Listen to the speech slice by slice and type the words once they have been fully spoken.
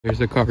There's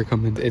a car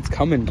coming. It's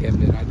coming,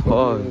 Camden. I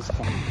told you it was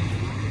coming.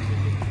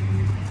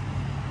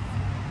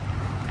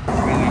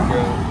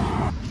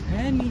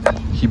 Kenny.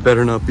 He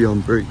better not be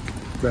on break.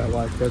 Bro,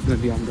 watch. That's gonna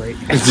be on break.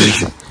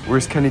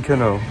 Where's Kenny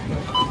Keno?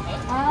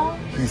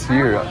 He's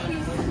here.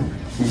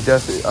 He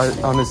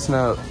definitely on his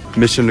snap.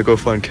 Mission to go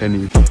find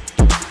Kenny.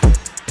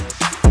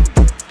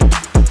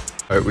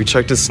 Alright, we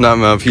checked his snap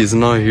map. He's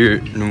not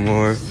here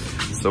anymore.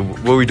 So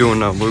what are we doing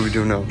now? What are we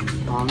doing now? I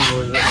don't know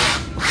where that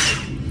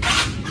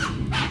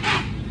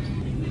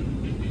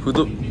Who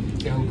the?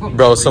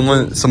 Bro,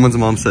 someone's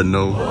mom said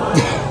no.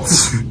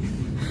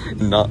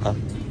 Nah.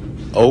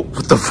 Oh,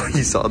 what the fuck?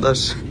 You saw that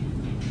shit?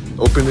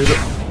 Open it up.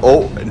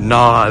 Oh,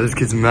 nah, this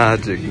kid's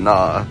magic.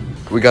 Nah.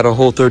 We got a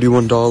whole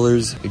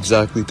 $31.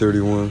 Exactly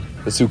 31.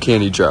 Let's do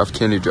candy draft.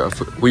 Candy draft.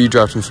 What are you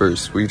drafting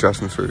first? What are you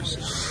drafting first?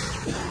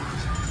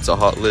 It's a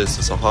hot list.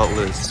 It's a hot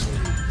list.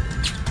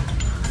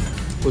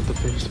 with the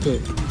first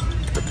pick.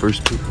 The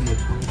first pick In the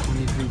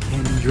 2023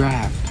 candy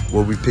draft.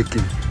 What we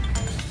picking?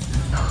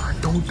 Nah,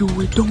 don't do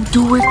it. Don't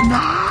do it.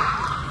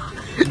 Nah.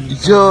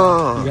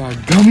 Yeah. You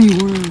got gummy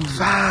worms.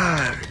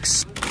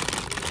 Facts.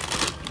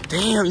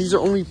 Damn, these are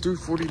only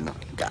 $3.49.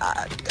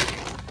 God.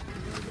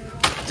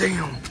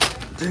 Damn.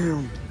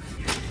 Damn.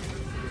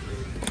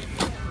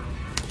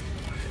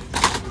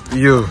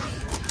 Yeah.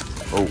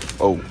 Oh,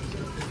 oh.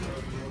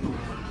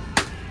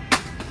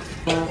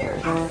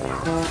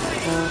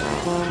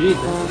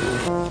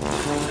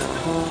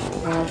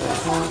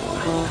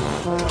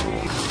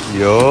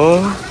 Yo.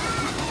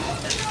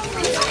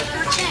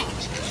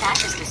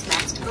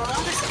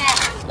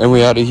 And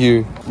we out of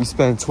here. We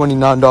spent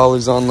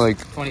 $29 on like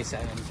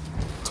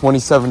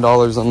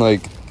 $27 on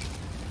like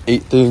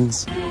 8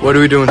 things. What are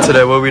we doing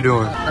today? What are we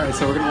doing? Alright,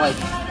 so we're gonna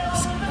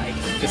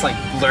just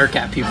lurk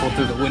at people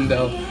through the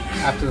window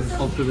after we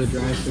pull through the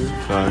drive-thru.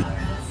 Fine.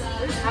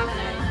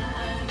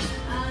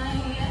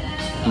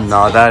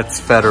 Nah, that's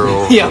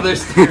federal. Yeah,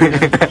 there's Do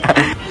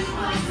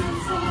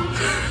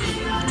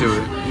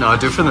it. No,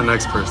 do it for the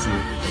next person.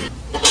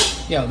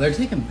 Yo, they're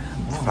taking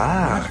mad long.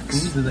 Facts. How much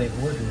food do they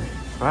order?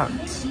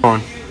 Facts. Come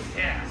on.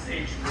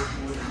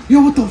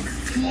 Yo, what the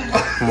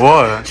fuck?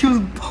 What? She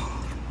was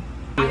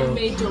I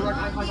made direct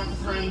eye contact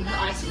with her and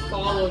her eyes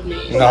followed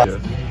me. No.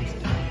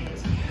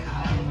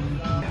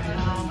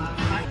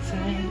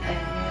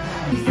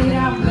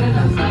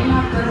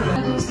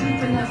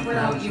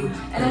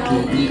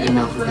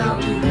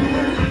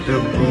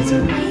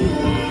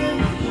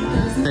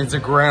 It's a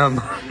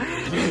gram.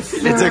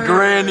 It's a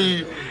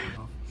granny.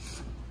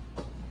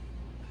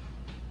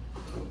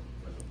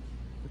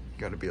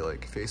 Gotta be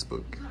like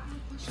Facebook.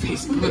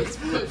 Facebook.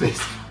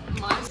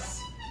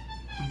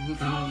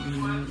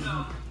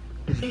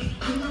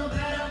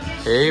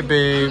 Hey,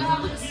 babe.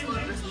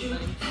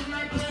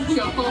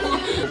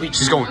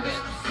 She's going.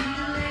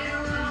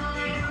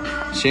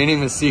 She ain't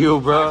even see you,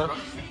 bro.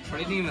 I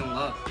didn't even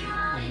look.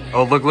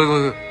 Oh, look, look,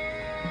 look.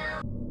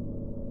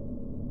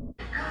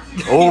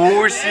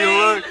 Oh, she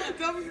looked.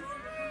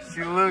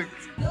 She looked.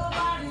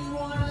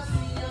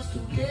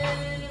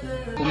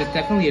 Well, it's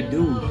definitely a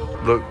dude.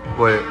 Look,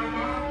 wait.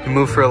 He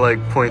moved for like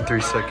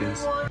 0.3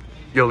 seconds.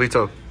 Yo,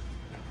 Lito.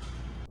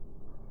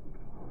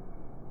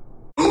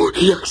 Oh,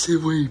 he actually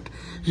waved.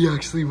 He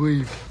actually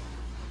waved.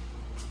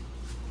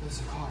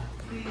 There's a car.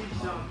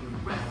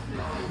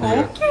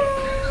 Yeah. Okay.